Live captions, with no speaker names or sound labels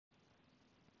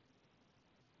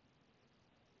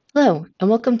Hello, and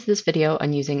welcome to this video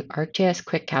on using ArcGIS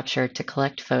QuickCapture to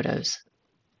collect photos.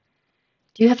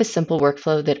 Do you have a simple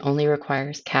workflow that only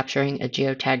requires capturing a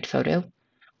geotagged photo?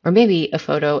 Or maybe a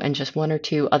photo and just one or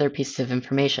two other pieces of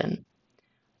information?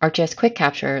 ArcGIS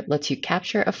QuickCapture lets you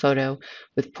capture a photo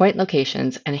with point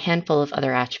locations and a handful of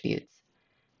other attributes.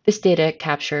 This data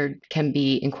captured can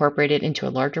be incorporated into a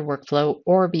larger workflow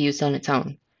or be used on its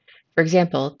own. For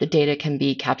example, the data can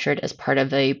be captured as part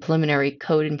of a preliminary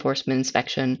code enforcement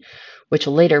inspection, which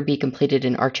will later be completed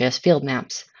in ArcGIS field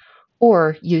maps,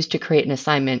 or used to create an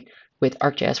assignment with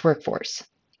ArcGIS Workforce.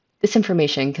 This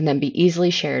information can then be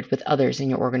easily shared with others in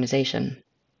your organization.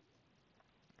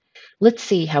 Let's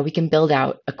see how we can build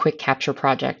out a quick capture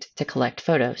project to collect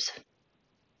photos.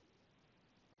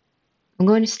 I'm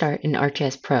going to start in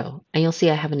ArcGIS Pro, and you'll see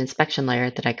I have an inspection layer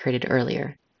that I created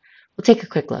earlier. We'll take a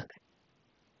quick look.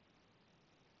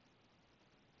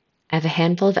 I have a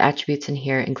handful of attributes in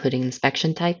here, including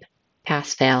inspection type,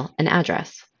 pass/fail, and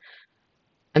address.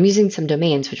 I'm using some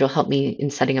domains which will help me in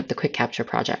setting up the QuickCapture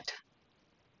project.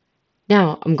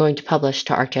 Now I'm going to publish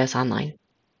to ArcGIS Online.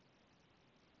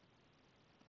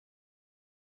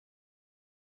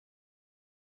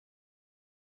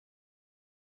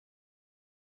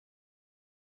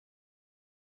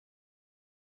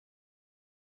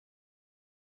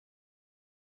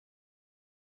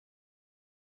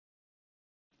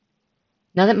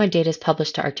 Now that my data is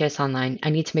published to ArcGIS Online, I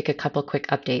need to make a couple quick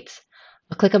updates.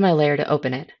 I'll click on my layer to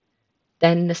open it,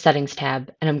 then the Settings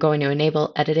tab, and I'm going to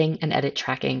enable editing and edit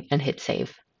tracking and hit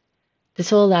Save.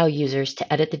 This will allow users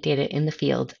to edit the data in the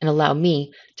field and allow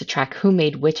me to track who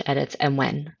made which edits and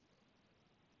when.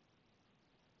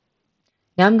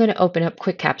 Now I'm going to open up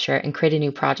QuickCapture and create a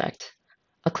new project.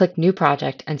 I'll click New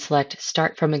Project and select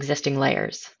Start from Existing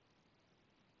Layers.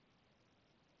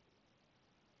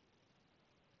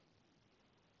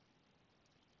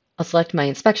 I'll select my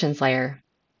Inspections layer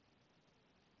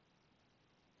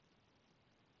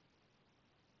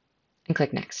and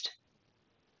click Next.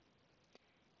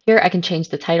 Here I can change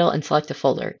the title and select a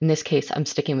folder. In this case, I'm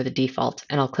sticking with the default,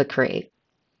 and I'll click Create.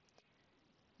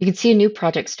 You can see a new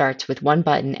project starts with one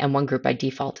button and one group by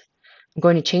default. I'm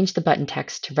going to change the button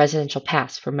text to Residential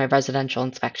Pass for my residential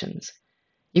inspections.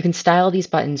 You can style these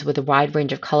buttons with a wide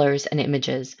range of colors and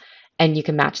images, and you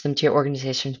can match them to your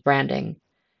organization's branding.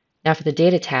 Now for the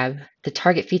Data tab, the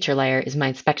target feature layer is my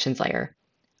inspections layer.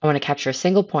 I want to capture a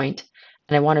single point,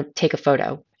 and I want to take a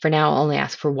photo. For now, I'll only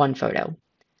ask for one photo.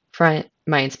 For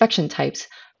my inspection types,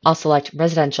 I'll select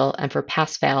residential, and for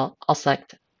pass/fail, I'll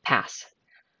select pass.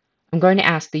 I'm going to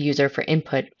ask the user for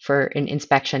input for an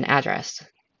inspection address.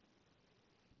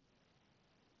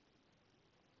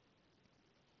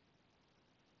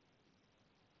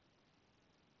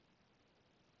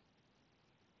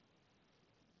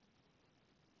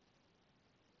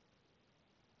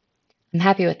 I'm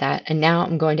happy with that, and now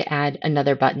I'm going to add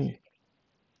another button.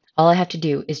 All I have to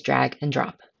do is drag and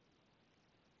drop.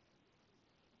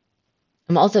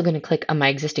 I'm also going to click on my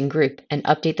existing group and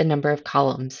update the number of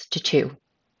columns to 2.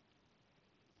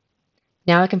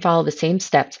 Now I can follow the same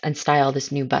steps and style this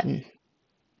new button.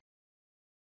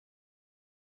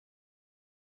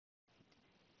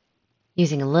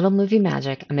 Using a little movie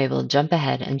magic, I'm able to jump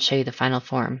ahead and show you the final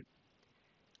form.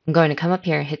 I'm going to come up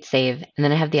here, hit Save, and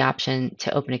then I have the option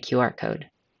to open a QR code.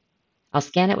 I'll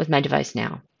scan it with my device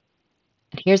now.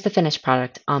 And here's the finished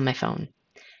product on my phone.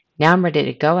 Now I'm ready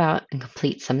to go out and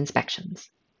complete some inspections.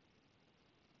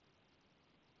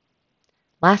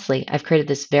 Lastly, I've created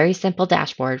this very simple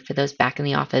dashboard for those back in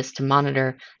the office to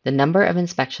monitor the number of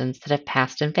inspections that have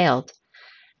passed and failed.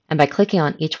 And by clicking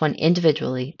on each one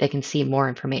individually, they can see more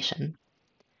information.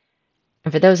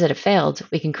 And for those that have failed,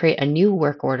 we can create a new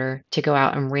work order to go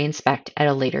out and re-inspect at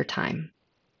a later time.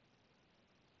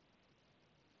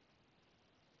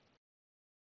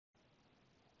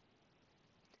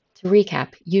 To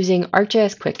recap, using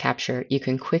ArcGIS QuickCapture, you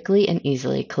can quickly and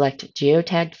easily collect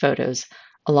geotagged photos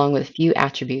along with a few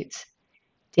attributes.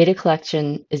 Data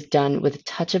collection is done with a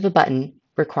touch of a button,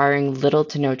 requiring little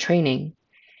to no training.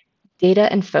 Data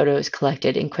and photos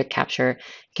collected in QuickCapture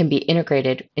can be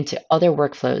integrated into other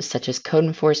workflows such as code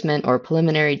enforcement or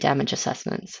preliminary damage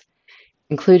assessments,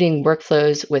 including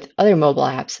workflows with other mobile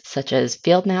apps such as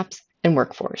Field Maps and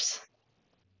Workforce.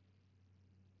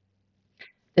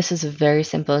 This is a very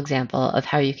simple example of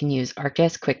how you can use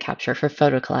ArcGIS QuickCapture for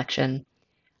photo collection.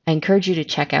 I encourage you to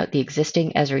check out the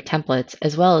existing Esri templates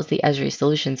as well as the Esri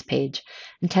Solutions page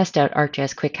and test out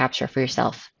ArcGIS QuickCapture for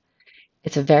yourself.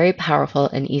 It's a very powerful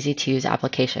and easy-to-use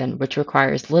application which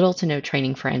requires little to no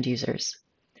training for end users.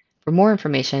 For more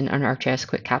information on ArcGIS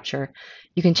QuickCapture,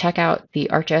 you can check out the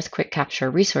ArcGIS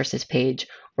QuickCapture resources page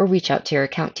or reach out to your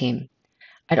account team.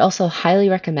 I'd also highly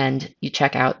recommend you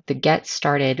check out the Get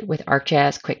Started with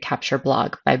ArcGIS QuickCapture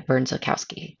blog by Bernd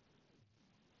Zukowski.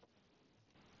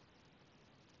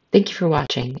 Thank you for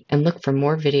watching, and look for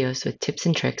more videos with tips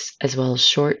and tricks as well as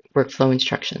short workflow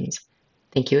instructions.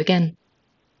 Thank you again.